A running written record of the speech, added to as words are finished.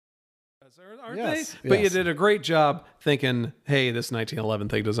Aren't Yes, they? But you yes. did a great job thinking, hey, this 1911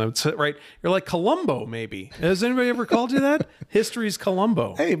 thing doesn't sit right. You're like Columbo, maybe. Has anybody ever called you that? History's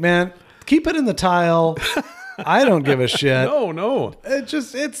Columbo. Hey, man, keep it in the tile. I don't give a shit. No.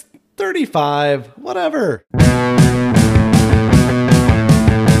 It's 35, whatever.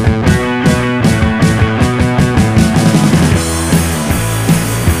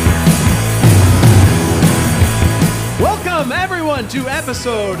 Welcome, everyone, to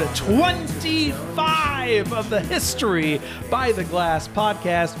episode 25 of the History by the Glass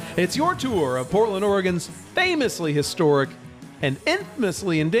podcast. It's your tour of Portland, Oregon's famously historic and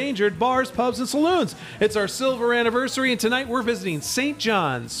infamously endangered bars, pubs, and saloons. It's our silver anniversary, and tonight we're visiting St.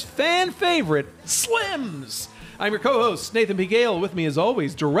 John's fan favorite, Slim's. I'm your co-host, Nathan P. Gale. With me, as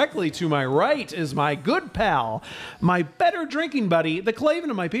always, directly to my right is my good pal, my better drinking buddy, the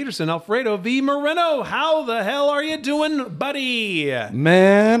Clavin of my Peterson, Alfredo V. Moreno. How the hell are you doing, buddy?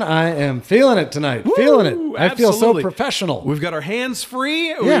 Man, I am feeling it tonight. Feeling it. I feel so Absolutely. professional. We've got our hands free.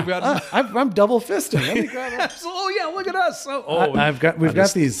 Yeah, We've got... I'm double fisting. Let me grab it. Oh, yeah, look at us. We've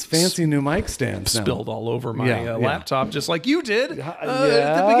got these fancy new mic stands now. Spilled all over my Yeah. laptop, just like you did at the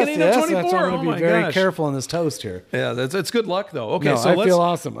Yes, beginning of 24. That's why I'm going Oh to my be very gosh. careful on this toast here. Yeah, that's good luck, though. Okay, No, so I let's feel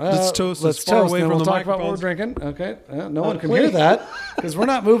awesome. Let's toast Let's as far toast, away and from we'll the talk about what we're microphones. drinking. Okay, no one can please. hear that because we're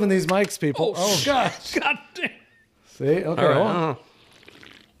not moving these mics, people. Oh, gosh. God damn. See? Okay, All hold right. on.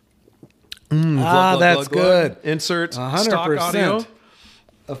 Glug, That's glug, good. glug. Insert 100% stock audio.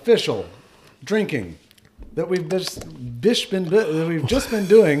 official drinking that we've just been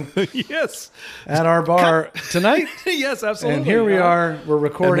doing Yes. at our bar tonight. Yes, absolutely. And here we are. We're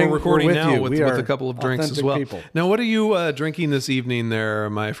recording. And we're recording with now you. with We are a couple of drinks as authentic well. people. Now, what are you drinking this evening there,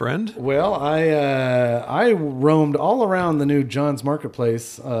 my friend? Well, I roamed all around the new John's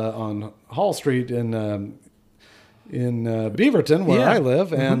Marketplace on Hall Street in Beaverton, where Yeah. I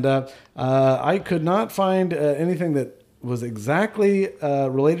live, and I could not find anything that was exactly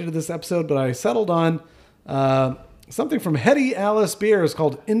related to this episode, but I settled on something from Hetty Alice Beers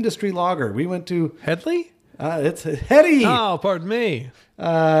called Industry Lager. We went to Headley? it's Hetty Oh, pardon me.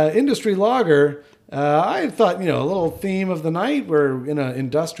 Industry Lager. I thought, a little theme of the night. We're in an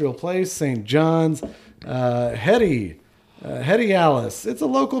industrial place, St. John's. Hetty Alice. It's a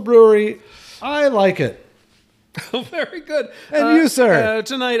local brewery. I like it. Very good. And you, sir?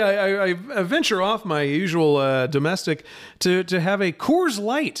 Tonight, I venture off my usual domestic to have a Coors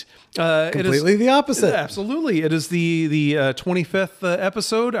Light. Completely the opposite. Absolutely. It is the 25th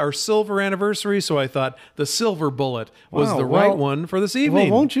episode, our silver anniversary, so I thought the silver bullet was Wow, the well- right one for this Well, evening.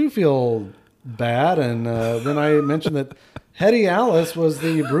 won't you feel bad? And then I mentioned that Hetty Alice was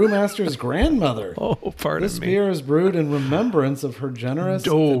the brewmaster's grandmother. Oh, pardon This me. beer is brewed in remembrance of her generous,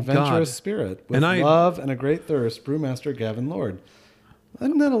 Oh, adventurous God. spirit. With And I- love and a great thirst, brewmaster Gavin Lord.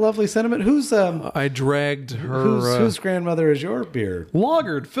 Isn't that a lovely sentiment? Whose I dragged her whose grandmother is your beer?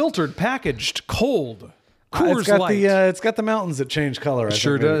 lagered, filtered, packaged, cold. Coors It's got Light. it's got the mountains that change color. I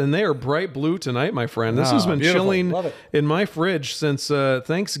Sure think, maybe. does, and they are bright blue tonight, my friend. This has been beautiful. chilling Love it. in my fridge since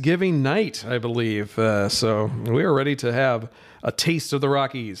Thanksgiving night, I believe. So we are ready to have a taste of the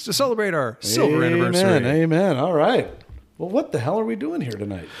Rockies to celebrate our silver anniversary. Amen. All right. Well, what the hell are we doing here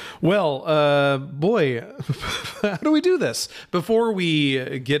tonight? Well, boy, how do we do this? Before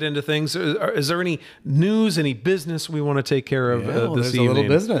we get into things, is there any news, any business we want to take care of well, this there's evening? a little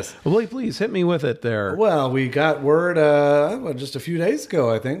business. Well, please hit me with it there. Well, we got word just a few days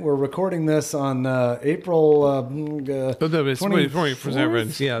ago, I think. We're recording this on April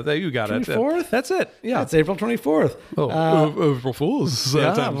 24th? Yeah, you got it. 24th? That's it. Yeah. It's April 24th. April Fools.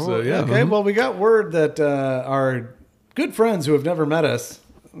 Sometimes, yeah. Okay, well, we got word that our good friends who have never met us,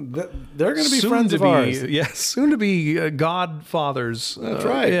 they're going to be friends of ours. Yes, soon to be godfathers. That's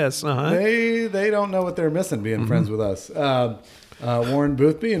right. Yes. They don't know what they're missing being friends with us. Warren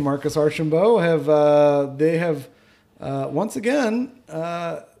Boothby and Marcus Archambault have once again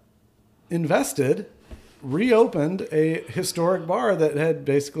reopened a historic bar that had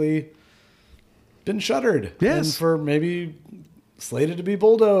basically been shuttered. Yes. And for maybe slated to be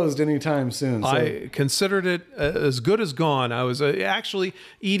bulldozed anytime soon. So, I considered it as good as gone. I was actually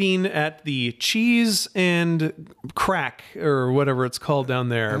eating at the cheese and crack or whatever it's called down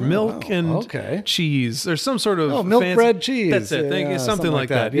there. Milk and okay. cheese. There's some sort of milk fancy- bread cheese. That's it. Thank you. Yeah, Something like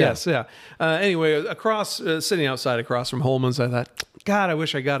that. yeah. Yes. Yeah. Anyway, sitting outside across from Holman's, I thought God, I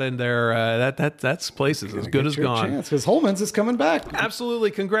wish I got in there. That's place is as good as gone. Because Holman's is coming back.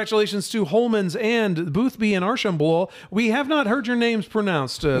 Absolutely. Congratulations to Holman's and Boothby and Archambault. We have not heard your names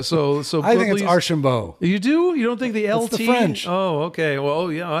pronounced. So I think it's Archambault. You do? You don't think the LT? It's the French. Oh, okay.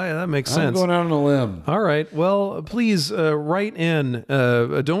 Well, yeah, that makes sense. I'm going out on a limb. All right. Well, please write in.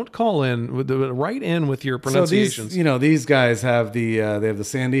 Don't call in. Write in with your pronunciations. So these guys have they have the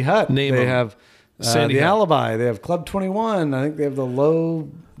Sandy Hut. Name they 'em. have Sandy the Hut. Alibi. They have Club 21. I think they have the Low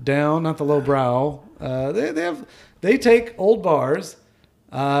Down, not the Low Brow. They take old bars,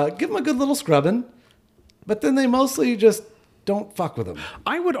 give them a good little scrubbing, but then they mostly just don't fuck with them.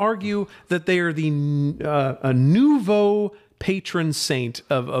 I would argue that they are the a nouveau patron saint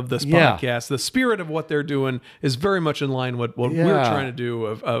of this Yeah. podcast. The spirit of what they're doing is very much in line with what we're Yeah. trying to do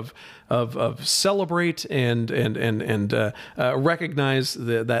of celebrate and recognize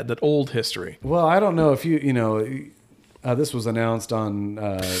that old history. Well, I don't know if this was announced on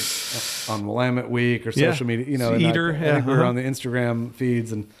Willamette Week or social Yeah. media. And Eater, I think we were yeah, on the Instagram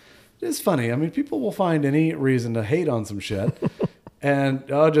feeds, and it's funny. I mean, people will find any reason to hate on some shit, and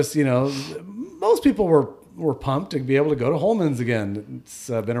most people were pumped to be able to go to Holman's again. It's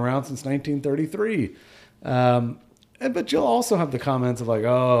been around since 1933. But you'll also have the comments of like,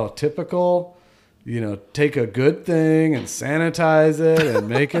 oh, typical, take a good thing and sanitize it and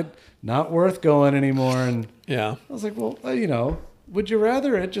make it not worth going anymore. And Yeah. I was like, well, would you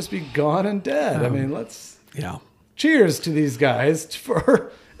rather it just be gone and dead? I mean, Yeah. cheers to these guys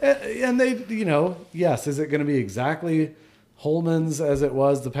and they, yes, is it going to be exactly Holman's as it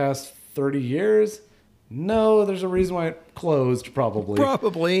was the past 30 years? No, there's a reason why it closed, probably.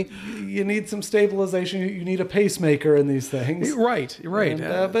 Probably. You need some stabilization. You need a pacemaker in these things. Right.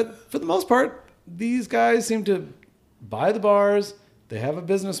 And, but for the most part, these guys seem to buy the bars. They have a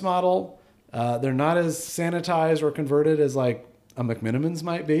business model. They're not as sanitized or converted as like a McMinimans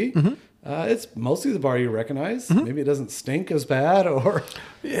might be. Mm-hmm. It's mostly the bar you recognize. Maybe it doesn't stink as bad,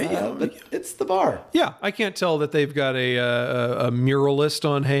 but it's the bar. Yeah, I can't tell that they've got a muralist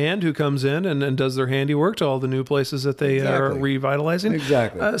on hand who comes in and does their handiwork to all the new places that they are Exactly. revitalizing.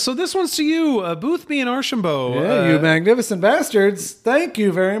 Exactly. So this one's to you, Boothby and Archambault. Yeah, you magnificent bastards. Thank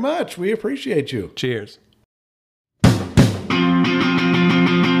you very much. We appreciate you. Cheers.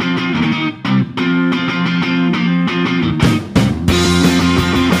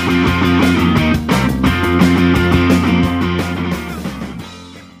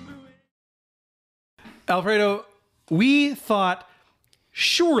 Alfredo, we thought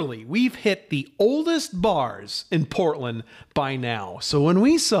surely we've hit the oldest bars in Portland by now. So when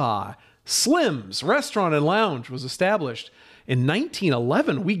we saw Slim's Restaurant and Lounge was established in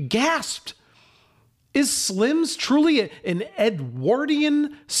 1911, we gasped. Is Slim's truly an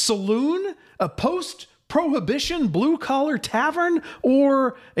Edwardian saloon, a post-prohibition blue-collar tavern,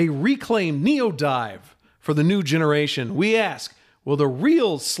 or a reclaimed neo-dive for the new generation? We ask, will the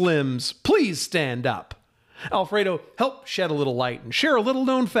real Slims please stand up? Alfredo, help shed a little light and share a little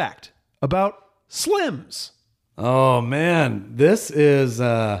known fact about Slims. Oh man, this is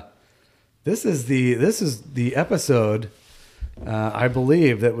the episode I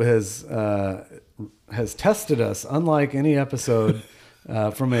believe that has tested us unlike any episode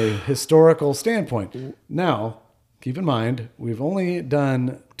from a historical standpoint. Now, keep in mind, we've only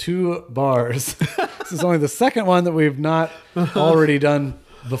done 2 bars. This is only the second one that we've not already done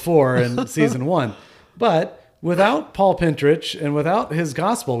before in season 1. But without Paul Pintrich and without his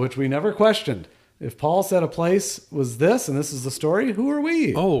gospel, which we never questioned, if Paul said a place was this and this is the story, who are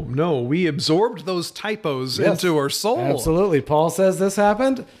we? Oh, no, we absorbed those typos Yes, into our soul. Absolutely. Paul says this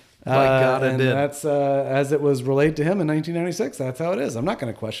happened. By God, it and did. That's as it was relayed to him in 1996. That's how it is. I'm not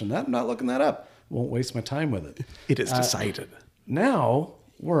going to question that. I'm not looking that up. Won't waste my time with it. It is decided. Now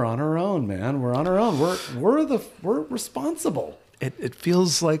we're on our own, man. We're on our own. We're responsible. It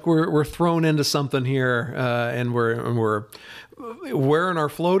feels like we're thrown into something here, and we're wearing our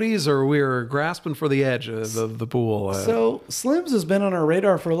floaties, or we're grasping for the edge of the pool. So Slim's has been on our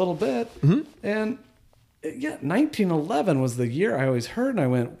radar for a little bit, and 1911 was the year I always heard, and I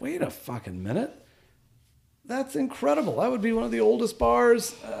went, wait a fucking minute. That's incredible. That would be one of the oldest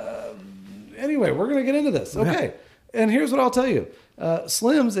bars. Anyway, we're going to get into this. Okay. And here's what I'll tell you.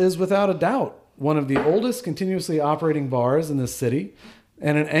 Slim's is without a doubt one of the oldest continuously operating bars in this city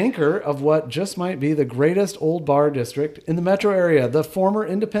and an anchor of what just might be the greatest old bar district in the metro area, the former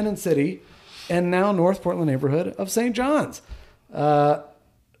Independent City and now North Portland neighborhood of St. John's.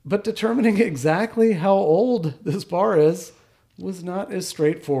 But determining exactly how old this bar is was not as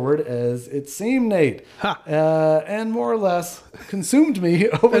straightforward as it seemed, Nate. And more or less consumed me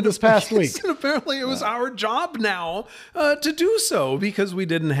over this past week. And apparently it was our job now to do so because we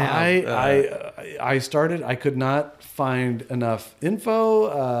didn't have... I could not find enough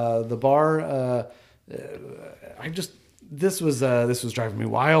info. The bar, this was driving me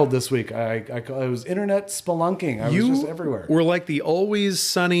wild this week. I was internet spelunking. I was just everywhere. We're like the Always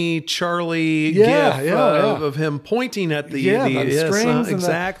Sunny Charlie gif of him pointing at the strings.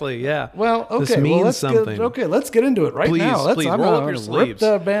 Exactly. Well, okay. This means something. Let's get into it right now. I'm roll up your sleeves. Rip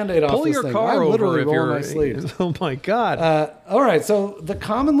the Band-Aid off Pull this your thing. car I'm over literally if rolling you're. my sleeves. Oh my God. All right. So the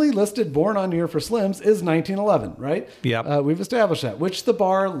commonly listed born-on year for Slims is 1911, right? Yep. We've established that, which the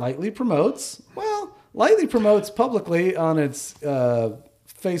bar lightly promotes. Well, lightly promotes publicly on its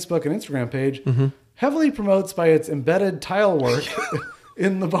Facebook and Instagram page, heavily promotes by its embedded tile work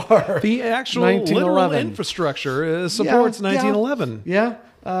in the bar. The actual literal infrastructure supports 1911. Yeah.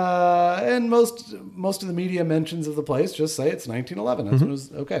 And most of the media mentions of the place just say it's 1911. That's when it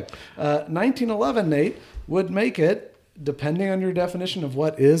was okay. 1911, Nate, would make it, depending on your definition of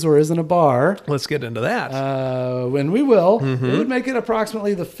what is or isn't a bar. Let's get into that. When we will, it would make it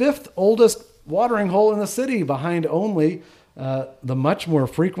approximately the 5th oldest watering hole in the city, behind only the much more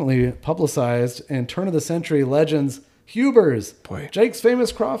frequently publicized and turn-of-the-century legends Huber's, Jake's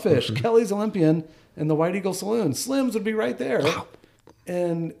Famous Crawfish, Kelly's Olympian, and the White Eagle Saloon. Slim's would be right there. Wow.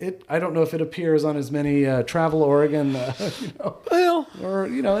 And I don't know if it appears on as many Travel Oregon, or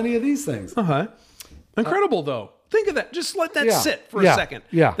any of these things. Incredible, though. Think of that. Just let that sit for a second.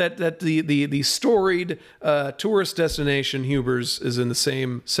 Yeah. That the storied tourist destination Huber's is in the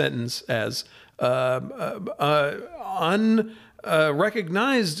same sentence as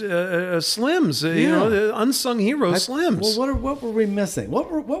unrecognized Slims. The unsung hero Slims. Well, what were we missing? What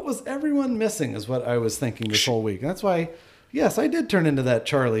was everyone missing? Is what I was thinking this whole week. And that's why. Yes, I did turn into that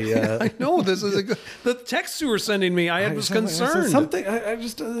Charlie. I know this is the text you were sending me. I was concerned.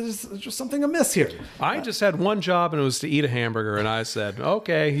 There's just something amiss here. I just had one job, and it was to eat a hamburger. And I said,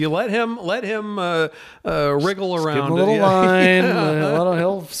 "Okay, you let him wriggle around, give him a little line.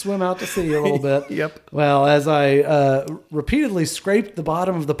 He'll swim out to sea a little bit." Yep. Well, as I repeatedly scraped the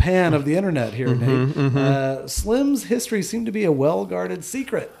bottom of the pan of the internet here, Nate, Slim's history seemed to be a well-guarded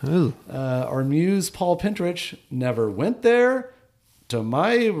secret. Our muse Paul Pintrich never went there. To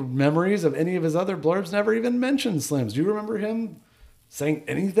my memories of any of his other blurbs, never even mentioned Slims. Do you remember him saying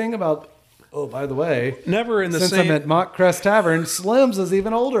anything about, oh, by the way, never in the since I'm at Mock Crest Tavern, Slims is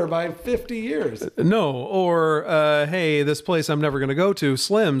even older by 50 years. No, or, hey, this place I'm never going to go to,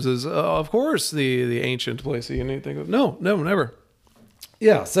 Slims is, of course, the ancient place that you need to think of. No, never.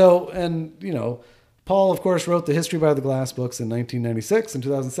 Yeah, so, and, Paul, of course, wrote the History by the Glass books in 1996 and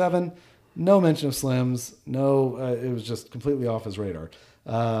 2007. No mention of Slims. No, it was just completely off his radar.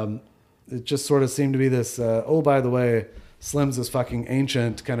 It just sort of seemed to be this, oh, by the way, Slims is fucking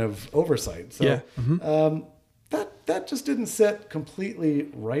ancient kind of oversight. So that just didn't sit completely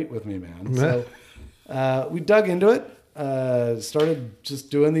right with me, man. So we dug into it, started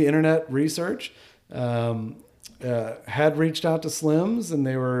just doing the internet research, had reached out to Slims, and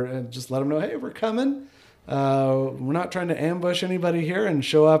they were just let them know, hey, we're coming. We're not trying to ambush anybody here and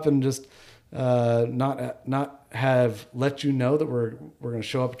show up and just not have let you know that we're going to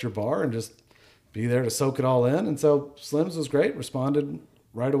show up at your bar and just be there to soak it all in. And so Slims was great, responded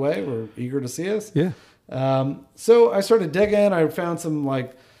right away. We're eager to see us. Yeah. So I started digging. I found some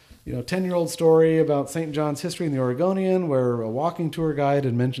 10-year-old story about St. John's history in the Oregonian, where a walking tour guide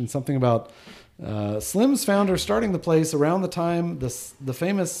had mentioned something about Slim's founder starting the place around the time the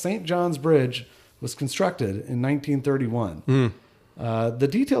famous St. John's Bridge was constructed in 1931. The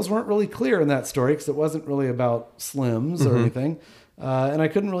details weren't really clear in that story because it wasn't really about Slims or anything. And I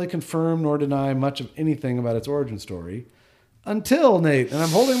couldn't really confirm nor deny much of anything about its origin story until, Nate, and I'm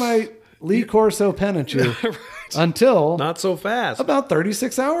holding my Lee Corso pen at you, right. Until... Not so fast. About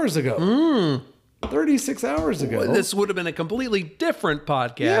 36 hours ago. 36 hours ago. Well, this would have been a completely different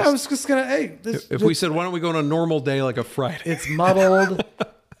podcast. Yeah, I was just going to, if we said, why don't we go on a normal day like a Friday? It's muddled.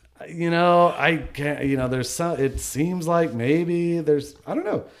 I can't, there's some, it seems like maybe there's, I don't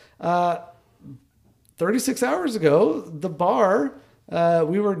know. 36 hours ago, the bar,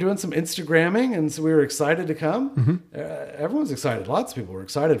 we were doing some Instagramming, and so we were excited to come. Everyone's excited. Lots of people were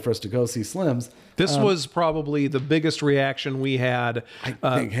excited for us to go see Slims. This was probably the biggest reaction we had.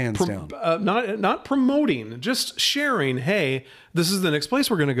 I think hands down. Not promoting, just sharing. Hey, this is the next place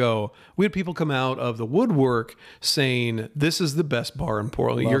we're going to go. We had people come out of the woodwork saying, this is the best bar in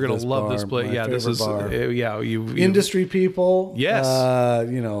Portland. You're going to love this place. My Yeah, this favorite is, bar. you Industry people. Yes.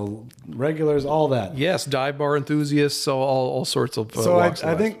 Regulars, all that. Yes, dive bar enthusiasts, so all sorts of So walks of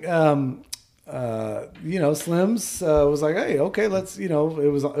I life. think, Slims was like, hey, okay, let's, it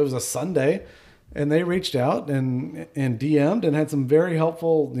was a Sunday. And they reached out and DM'd and had some very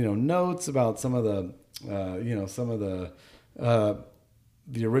helpful, notes about some of the,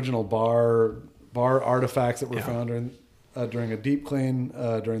 the original bar artifacts that were found during a deep clean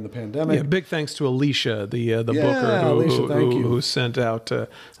during the pandemic. Yeah, big thanks to Alicia, the booker, Alicia, thank you. who sent out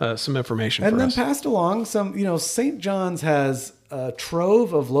some information And for then us. passed along some, St. John's has a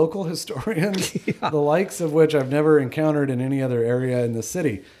trove of local historians, the likes of which I've never encountered in any other area in the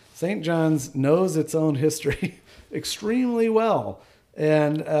city. St. John's knows its own history extremely well.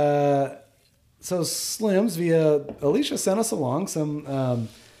 And so Slims, via Alicia, sent us along some,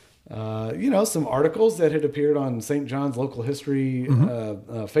 some articles that had appeared on St. John's local history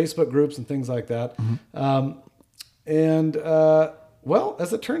Facebook groups and things like that. Well,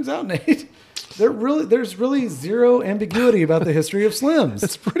 as it turns out, Nate, there's really zero ambiguity about the history of Slims.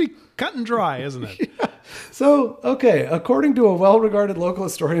 It's pretty cut and dry, isn't it? So, okay, according to a well-regarded local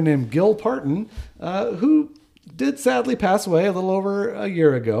historian named Gil Parton, who did sadly pass away a little over a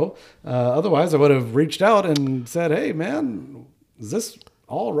year ago. Otherwise, I would have reached out and said, hey, man, is this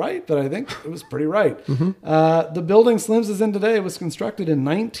all right? But I think it was pretty right. The building Slims is in today was constructed in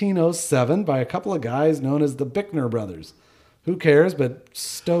 1907 by a couple of guys known as the Bickner brothers. Who cares, but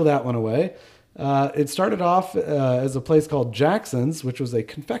stow that one away. It started off as a place called Jackson's, which was a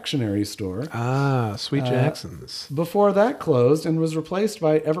confectionery store. Ah, Sweet Jackson's. Before that closed and was replaced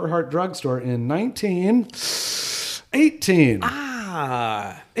by Everhart Drugstore in 1918.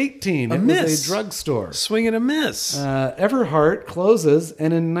 Ah, 18. A It miss. was a drugstore. swing and a miss. Everhart closes,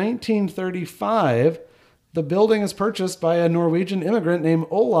 and in 1935, the building is purchased by a Norwegian immigrant named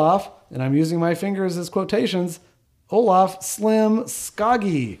Olaf, and I'm using my fingers as quotations, Olaf Slim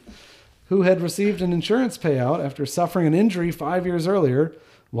Skagi, who had received an insurance payout after suffering an injury 5 years earlier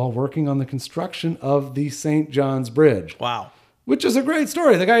while working on the construction of the St. John's Bridge. Wow. Which is a great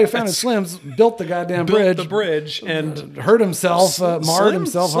story. The guy who founded Slim's built the goddamn Built bridge. the bridge and Hurt himself, marred Slimmed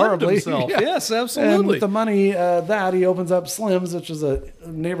himself horribly. himself. Yeah. Yes, And absolutely. with the money that he opens up Slim's, which is a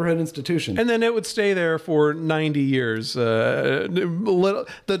neighborhood institution. And then it would stay there for 90 years. The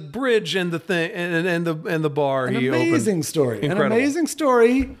bridge and the thing and the bar An he amazing opened. story. Incredible. An amazing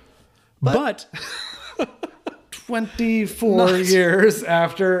story. But 24 years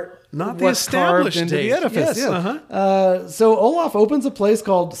after not the what's carved established into date. the edifice. Yes, Yeah. So Olaf opens a place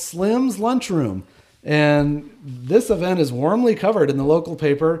called Slim's Lunchroom, and this event is warmly covered in the local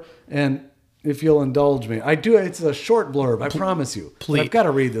paper. And if you'll indulge me, it's a short blurb, I promise you. But Please. I've got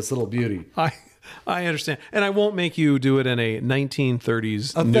to read this little beauty. I understand, and I won't make you do it in a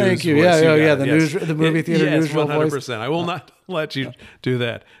 1930s. Oh, news thank you. voice. Yeah, got yeah, it. the Yes. the movie theater yes, newsreel voice. 100%. I will not let you do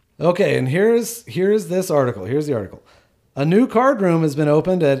that. Okay, and here's this article. Here's the article. A new card room has been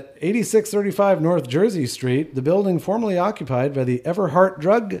opened at 8635 North Jersey Street, the building formerly occupied by the Everhart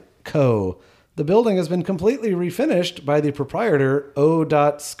Drug Co. The building has been completely refinished by the proprietor O.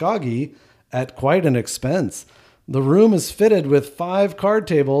 Skagi at quite an expense. The room is fitted with 5 card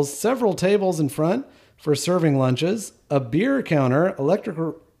tables, several tables in front for serving lunches, a beer counter, electric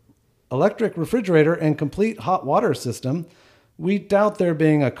refrigerator, and complete hot water system. We doubt there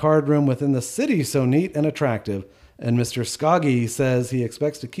being a card room within the city so neat and attractive, and Mr. Skagi says he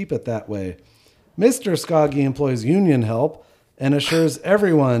expects to keep it that way. Mr. Skagi employs union help and assures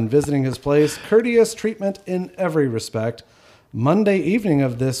everyone visiting his place courteous treatment in every respect. Monday evening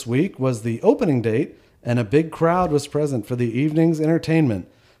of this week was the opening date, and a big crowd was present for the evening's entertainment.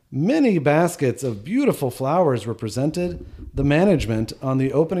 Many baskets of beautiful flowers were presented the management on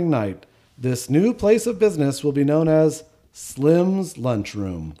the opening night. This new place of business will be known as Slim's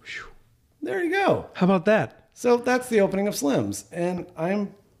Lunchroom. There you go. How about that? So that's the opening of Slim's, and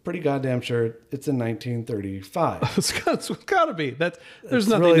I'm pretty goddamn sure it's in 1935. It's got to be. There's It's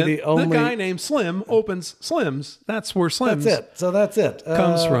nothing. really the only- guy named Slim opens Slim's. That's where Slim's That's it. So that's it.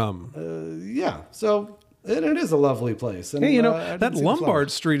 comes from. Yeah. So it is a lovely place. And, Hey, I that didn't see the Lombard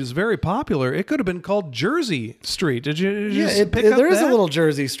flowers. Street is very popular. It could have been called Jersey Street. Did you Yeah, just pick up there is that? a little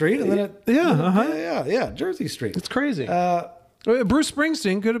Jersey Street, and then it. Yeah, yeah, Jersey Street. It's crazy. Bruce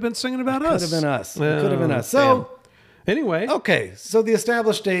Springsteen could have been singing about us. Could have been us. It Oh, could have been us. So damn. Anyway, okay, so the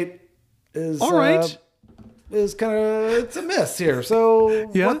established date is all right. Is kind of it's a miss here. So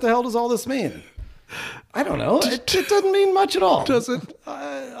Yeah? what the hell does all this mean? I don't know. It doesn't mean much at all. Does it?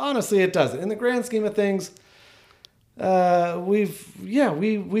 Honestly, it doesn't. In the grand scheme of things,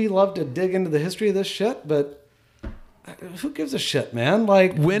 we love to dig into the history of this shit, but who gives a shit, man?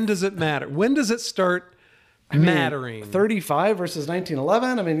 Like, when does it matter? When does it start mattering? 35 versus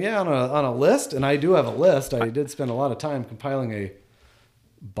 1911. I mean, yeah, on a list, and I do have a list. I did spend a lot of time compiling a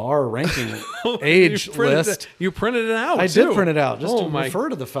bar ranking age list. You printed it out. I did print it out just to refer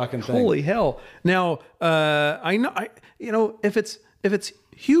to the fucking thing. Holy hell! Now, I know, if it's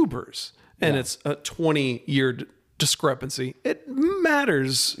Huber's and it's a 20-year discrepancy, it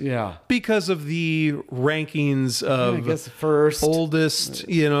matters. Yeah, because of the rankings of, I guess, first, oldest,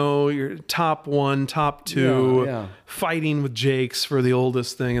 your top one, top two, fighting with Jake's for the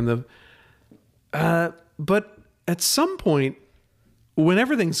oldest thing, and but at some point, when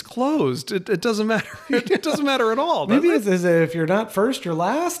everything's closed, it doesn't matter. It doesn't matter at all. Maybe is it if you're not first, you're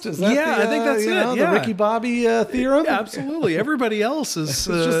last? Is that I think that's it. The Ricky Bobby theorem? Yeah, absolutely. Everybody else is it's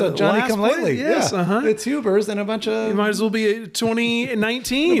just a Johnny come lately. Yes, It's Huber's and a bunch of... You might as well be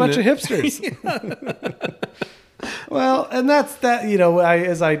 2019. A bunch of hipsters. Well, and that's that,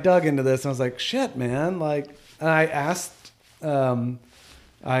 as I dug into this, I was like, shit, man. Like, and I asked...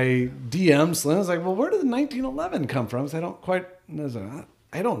 I DM'd Slim. I was like, well, where did the 1911 come from? So I don't quite...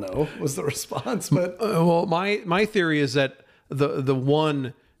 I don't know, was the response. But well, my theory is that the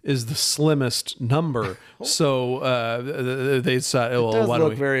one is the slimmest number. So they thought, well, it does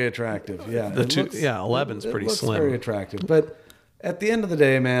look very attractive. Yeah, 11's pretty slim. Very attractive. But at the end of the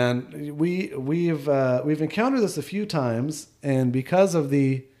day, man, we've encountered this a few times, and because of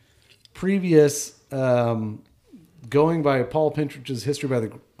the previous going by Paul Pintrich's History by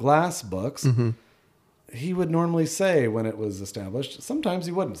the Glass books. Mm-hmm. He would normally say when it was established. Sometimes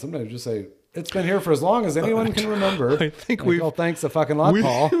he wouldn't. Sometimes he'd just say, it's been here for as long as anyone can remember. I think we've... Well, thanks a fucking lot,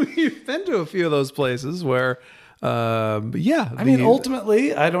 Paul. We've been to a few of those places where,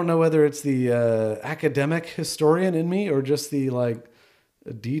 ultimately, I don't know whether it's the academic historian in me or just the,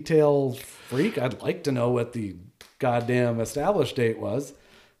 detail freak. I'd like to know what the goddamn established date was.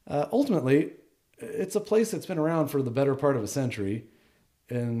 Ultimately, it's a place that's been around for the better part of a century.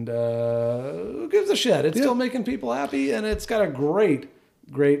 And who gives a shit? It's still making people happy, and it's got a great,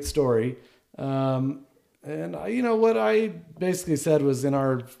 great story. And what I basically said was, in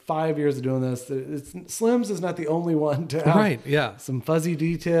our 5 years of doing this, Slim's is not the only one to have some fuzzy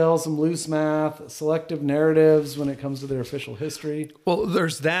details, some loose math, selective narratives when it comes to their official history. Well,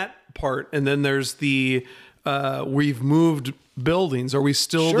 there's that part, and then there's the we've moved buildings. Are we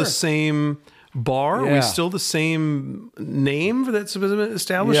still the same bar? Are we still the same name that's been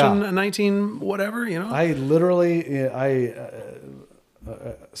established in 19 whatever, I literally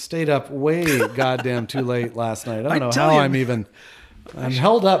stayed up way goddamn too late last night. I don't know how I'm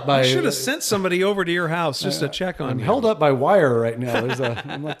held up by... I should have sent somebody over to your house just to check on you. I'm held up by wire right now.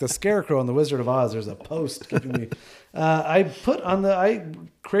 I'm like the Scarecrow in The Wizard of Oz. There's a post keeping me... I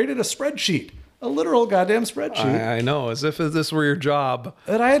created a spreadsheet. A literal goddamn spreadsheet. I know, as if this were your job.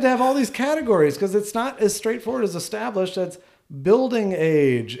 And I had to have all these categories because it's not as straightforward as established. It's building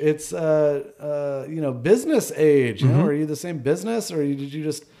age. It's business age. Mm-hmm. Are you the same business, or did you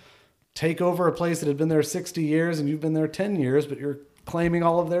just take over a place that had been there 60 years and you've been there 10 years, but you're claiming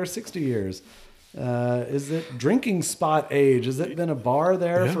all of their 60 years? Is it drinking spot age? Has it been a bar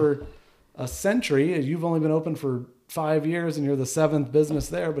there for a century? You've only been open for 5 years and you're the 7th business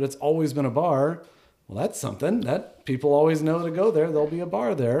there, but it's always been a bar. Well, that's something that people always know to go there. There'll be a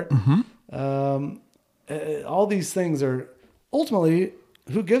bar there. Mm-hmm. All these things are ultimately,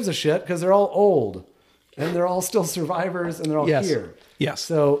 who gives a shit? Because they're all old and they're all still survivors and they're all here. Yes.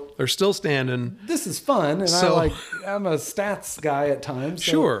 So they're still standing. This is fun. And I'm a stats guy at times.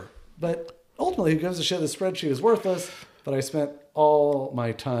 Sure. But ultimately, who gives a shit? The spreadsheet is worthless, but I spent all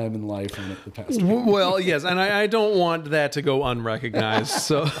my time in life on it the past week. Well, yes, and I don't want that to go unrecognized.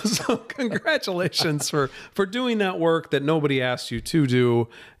 So congratulations for doing that work that nobody asked you to do,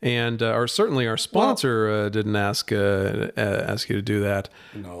 and certainly our sponsor didn't ask you to do that.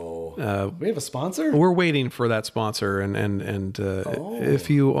 No, we have a sponsor. We're waiting for that sponsor, and if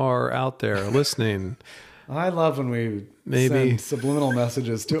you are out there listening. I love when we send subliminal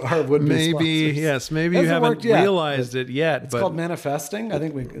messages to our would-be sponsors. Yes, maybe you haven't realized it yet. It's called manifesting. I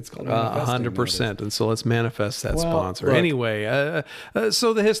think it's called manifesting. 100%. And so let's manifest that sponsor. Look, anyway,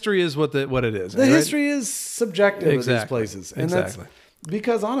 so the history is what it is. The history is subjective in these places. And that's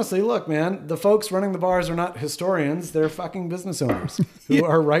because honestly, look, man, the folks running the bars are not historians. They're fucking business owners who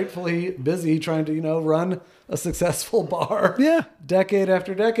are rightfully busy trying to, run a successful bar decade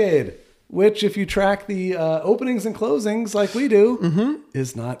after decade. which, if you track the openings and closings like we do,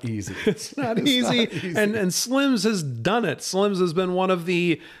 is not easy. It's not easy. And Slim's has done it. Slim's has been one of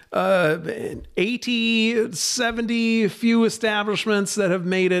the 80, 70 few establishments that have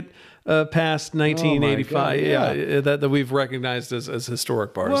made it past 1985. That we've recognized as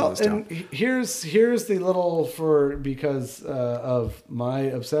historic bars in this town. And here's the little, because of my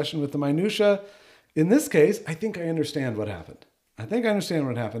obsession with the minutia. In this case, I think I understand what happened.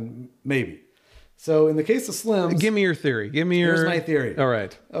 Maybe. So in the case of Slim's... Give me your theory. Here's my theory. All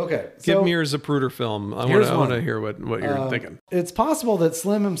right. Okay. Give me your Zapruder film. I want to hear what you're thinking. It's possible that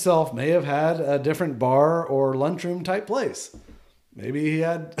Slim himself may have had a different bar or lunchroom type place. Maybe he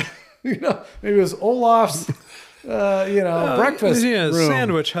had, maybe it was Olaf's, breakfast room.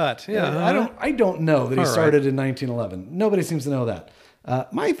 Sandwich Hut. Yeah. I don't know that he started in 1911. Nobody seems to know that.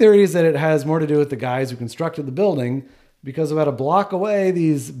 My theory is that it has more to do with the guys who constructed the building, because about a block away,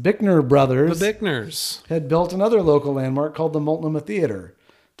 these Bickner brothers, the Bickners, had built another local landmark called the Multnomah Theater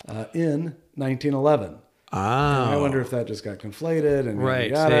in 1911. Ah, I wonder if that just got conflated and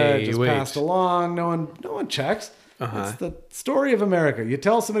passed along. No one checks. It's the story of America. You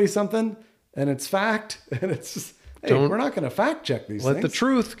tell somebody something, and it's fact, and it's just, hey, we're not going to fact check these things. Let the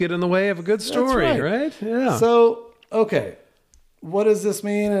truth get in the way of a good story, right? Yeah. So, okay. What does this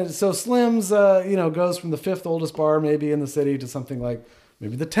mean? So Slim's, goes from the 5th oldest bar maybe in the city to something like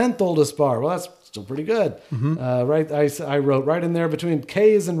maybe the 10th oldest bar. Well, that's still pretty good. Right? I wrote right in there between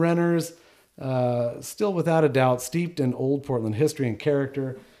Kay's and Renner's, still without a doubt steeped in old Portland history and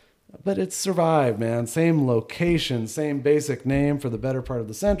character. But it's survived, man. Same location, same basic name for the better part of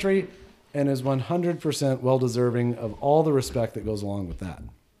the century, and is 100% well-deserving of all the respect that goes along with that.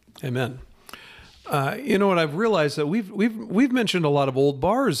 Amen. You know what I've realized, that we've mentioned a lot of old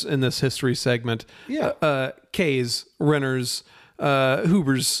bars in this history segment. Yeah. Kay's, Renner's,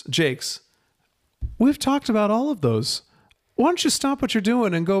 Huber's, Jake's. We've talked about all of those. Why don't you stop what you're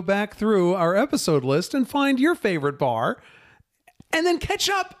doing and go back through our episode list and find your favorite bar, and then catch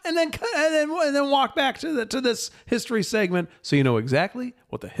up, and then walk back to this history segment, so you know exactly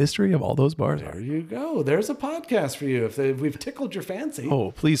what the history of all those bars are. There you go. There's a podcast for you if we've tickled your fancy.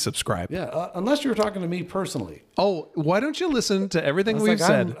 Oh, please subscribe. Yeah, unless you're talking to me personally. Oh, why don't you listen to everything we've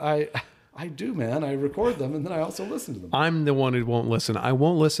said? I do, man. I record them, and then I also listen to them. I'm the one who won't listen. I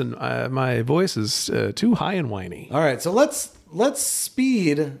won't listen. My voice is too high and whiny. All right, so let's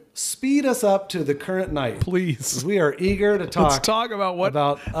speed us up to the current night, please. We are eager to talk. Let's talk about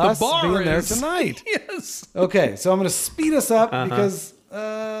us bar being there is tonight. Yes. Okay, so I'm going to speed us up because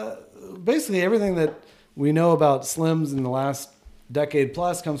basically everything that we know about Slim's in the last decade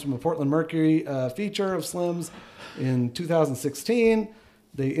plus comes from a Portland Mercury feature of Slim's in 2016.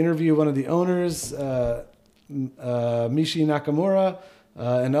 They interview one of the owners, Mishi Nakamura,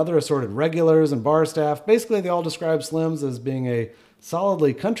 and other assorted regulars and bar staff. Basically, they all describe Slim's as being a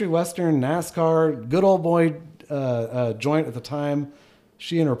solidly country western, NASCAR, good old boy joint at the time.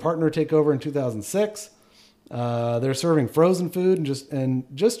 She and her partner take over in 2006. They're serving frozen food and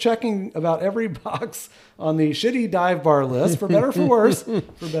just checking about every box on the shitty dive bar list, for better or for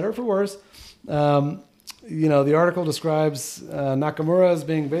worse. The article describes Nakamura as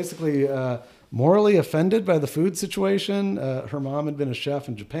being basically morally offended by the food situation. Her mom had been a chef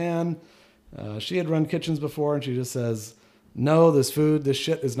in Japan. She had run kitchens before, and she just says, no, this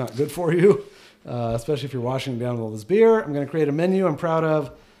shit is not good for you, especially if you're washing it down with all this beer. I'm going to create a menu I'm proud of,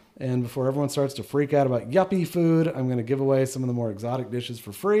 and before everyone starts to freak out about yuppie food, I'm going to give away some of the more exotic dishes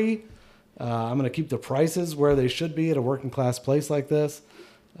for free. I'm going to keep the prices where they should be at a working class place like this.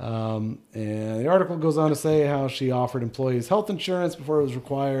 And the article goes on to say how she offered employees health insurance before it was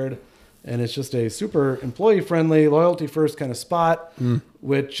required. And it's just a super employee-friendly, loyalty-first kind of spot,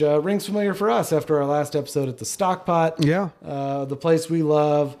 which rings familiar for us after our last episode at the Stockpot. Yeah. The place we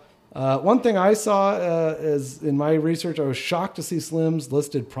love. One thing I saw is in my research, I was shocked to see Slim's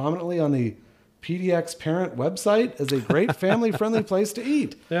listed prominently on the PDX parent website as a great family-friendly place to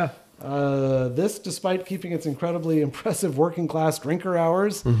eat. Yeah. This, despite keeping its incredibly impressive working-class drinker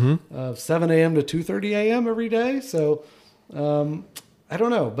hours of 7 a.m. to 2:30 a.m. every day. So... I don't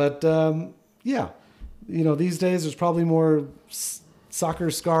know, but these days there's probably more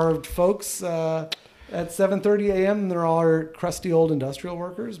soccer-scarved folks at 7:30 a.m. than there are crusty old industrial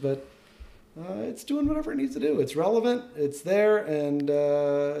workers, but it's doing whatever it needs to do. It's relevant, it's there, and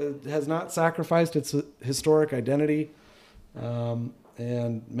it has not sacrificed its historic identity.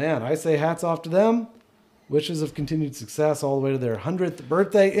 And man, I say hats off to them. Wishes of continued success all the way to their 100th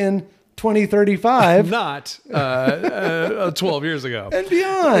birthday in 2035 Not 12 years ago. and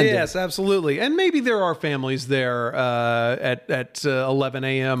beyond. Yes, absolutely. And maybe there are families there at 11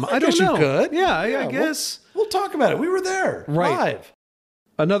 a.m. I don't guess know. you could. Yeah, I guess. We'll talk about it. We were there Right. live.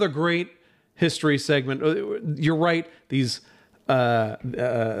 Another great history segment. You're right. These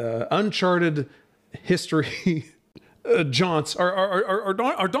uncharted history jaunts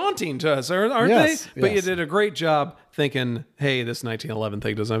are daunting to us, aren't Yes, they? But you yes. did a great job thinking, hey, this 1911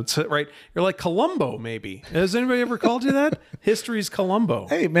 thing doesn't sit right. You're like Columbo, maybe. Has anybody ever called you that? History's Columbo.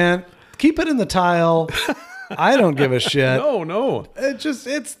 Hey, man, keep it in the tile. I don't give a shit. No.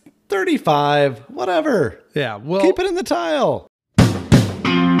 It's 35, whatever. Yeah, well, Keep it in the tile.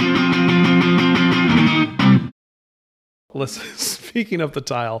 listen, speaking of the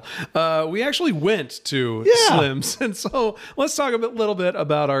tile, we actually went to Yeah. Slim's, and so let's talk a little bit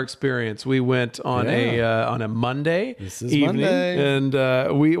about our experience. We went on a Monday This is evening, Monday. and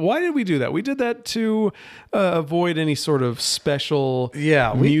why did we do that? We did that to avoid any sort of special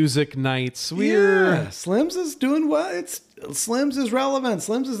music nights. Slim's is doing well. Slim's is relevant.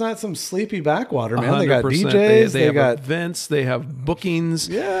 Slim's is not some sleepy backwater, man. They got 100%. DJs. They have got events. They have bookings.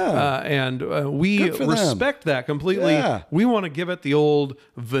 Yeah. And we Good for them. respect that completely. Yeah. We want to give it the old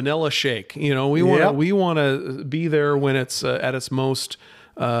vanilla shake. You know, we want Yep. we want to be there when it's at its most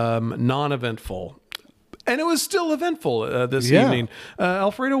non-eventful. And it was still eventful this Yeah. evening.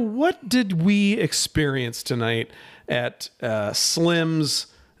 Alfredo, what did we experience tonight at Slim's?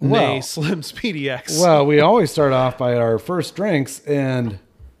 Well- Slim's PDX. well, we always start off by our first drinks, and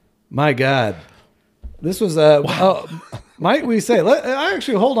my God, this was might we say?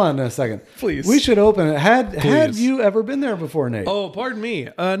 Actually, hold on a second, Please. We should open it. Had Please. you ever been there before, Nate? Oh, pardon me.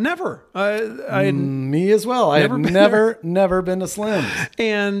 Never. Me as well. I have never been to Slim's.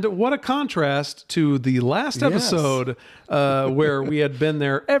 And what a contrast to the last episode where we had been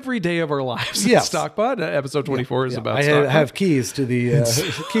there every day of our lives. Yes. Stockpot. Episode 24 is about I Stockpot. have keys to the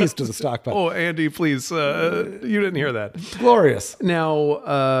keys to the stock pot. Oh, Andy, please. You didn't hear that. Glorious.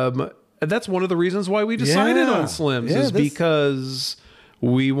 Now, that's one of the reasons why we decided Yeah. on Slim's Yeah, is because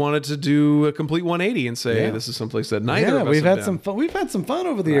we wanted to do a complete 180 and say this is someplace that neither of us we've have had been. some fun. We've had some fun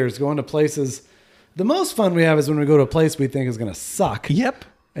over the years going to places. The most fun we have is when we go to a place we think is going to suck. Yep.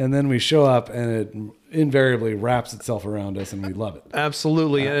 And then we show up and it invariably wraps itself around us and we love it.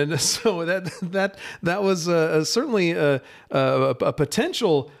 Absolutely, and so that was certainly a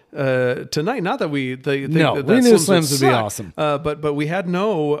potential tonight. Not that we think No, that we knew Slim's Slim's would be suck, awesome. but we had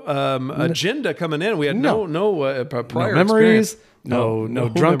no agenda coming in. We had no prior No memories. experience. No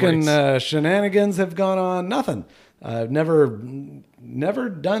drunken memories. shenanigans have gone on. Nothing. I've never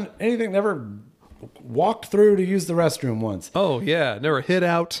done anything. Never walked through to use the restroom once. Oh yeah, never hit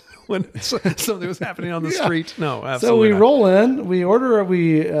out when something was happening on the Yeah. street. No, So absolutely. we not. roll in, we order,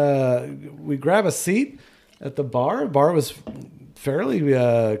 we grab a seat at the bar. The bar was fairly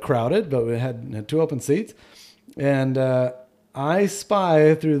crowded, but we had two open seats. And I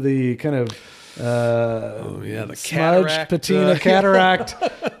spy through the kind of the smudged cataract, patina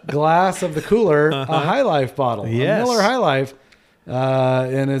cataract glass of the cooler, a High Life bottle, Yes. a Miller High Life.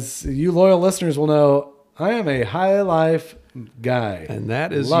 And as you loyal listeners will know, I am a High Life guy. And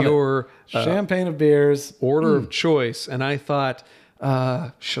that is Love it. your Champagne of beers. order of choice. And I thought,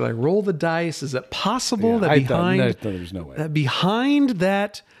 should I roll the dice? Is it possible that I thought- behind there's no way. that behind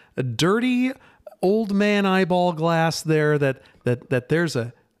that dirty old man eyeball glass there that there's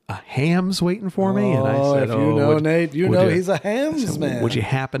a Hams waiting for me? And I said, if you know would- Nate, you would know he's a Hams man. Would you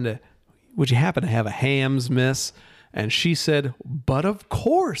happen to have a Hams, miss? And she said, but of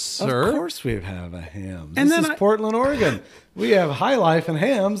course, sir. Of course we have a Hams. And This then is Portland, Oregon. We have High Life and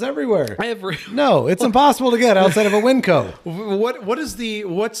Hams everywhere. No, it's impossible to get outside of a Winco. What's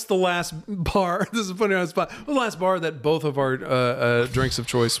the last bar? This is funny on the spot. What's the last bar that both of our drinks of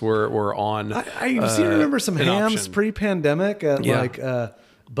choice were on? I seem to remember some an Hams option. pre-pandemic at Yeah.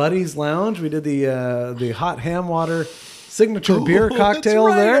 Buddy's Lounge. We did the hot ham water signature beer cocktail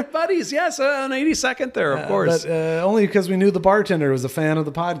That's right, there. at Buddies, yes, on 82nd there, of course. But only because we knew the bartender was a fan of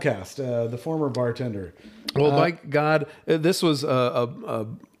the podcast, the former bartender. Well, by God, this was a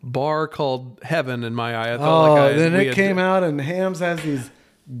bar called Heaven in my eye. I thought Then it came out, and Hams has these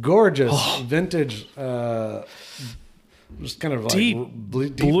gorgeous vintage, just kind of like deep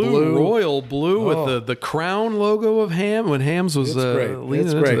deep blue, royal blue Oh. with the crown logo of Ham when Hams was It's great. leaning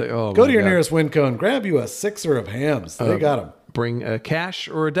It's into great. the. Oh, Go my to your God. nearest Winco and grab you a sixer of Hams. They got them. Bring a cash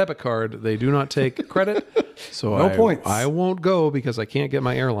or a debit card. They do not take credit, so No points. I won't go because I can't get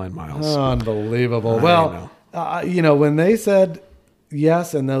my airline miles. Unbelievable. I Well, when they said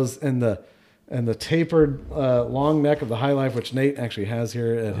yes, and the tapered long neck of the High Life, which Nate actually has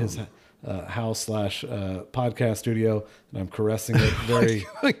here at house / podcast studio, and I'm caressing it very,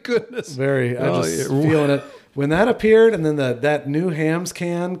 My goodness. very. I'm just feeling it. When that appeared, and then that new Hams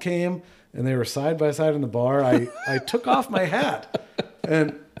can came, and they were side by side in the bar, I took off my hat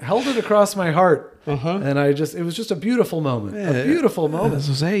and held it across my heart. And it was just a beautiful moment. A beautiful moment. This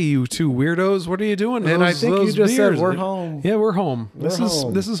was, hey, you two weirdos, what are you doing? And I think you just said, we're home. Yeah, we're home. We're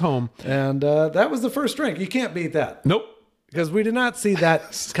home. This is home. And that was the first drink. You can't beat that. Nope. Because we did not see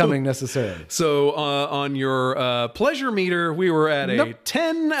that coming necessarily. So on your pleasure meter, we were at a 10 out of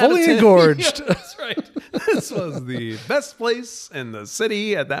 10. Fully engorged. Yeah, that's right. This was the best place in the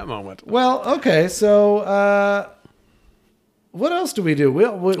city at that moment. Well, okay. So what else do we do?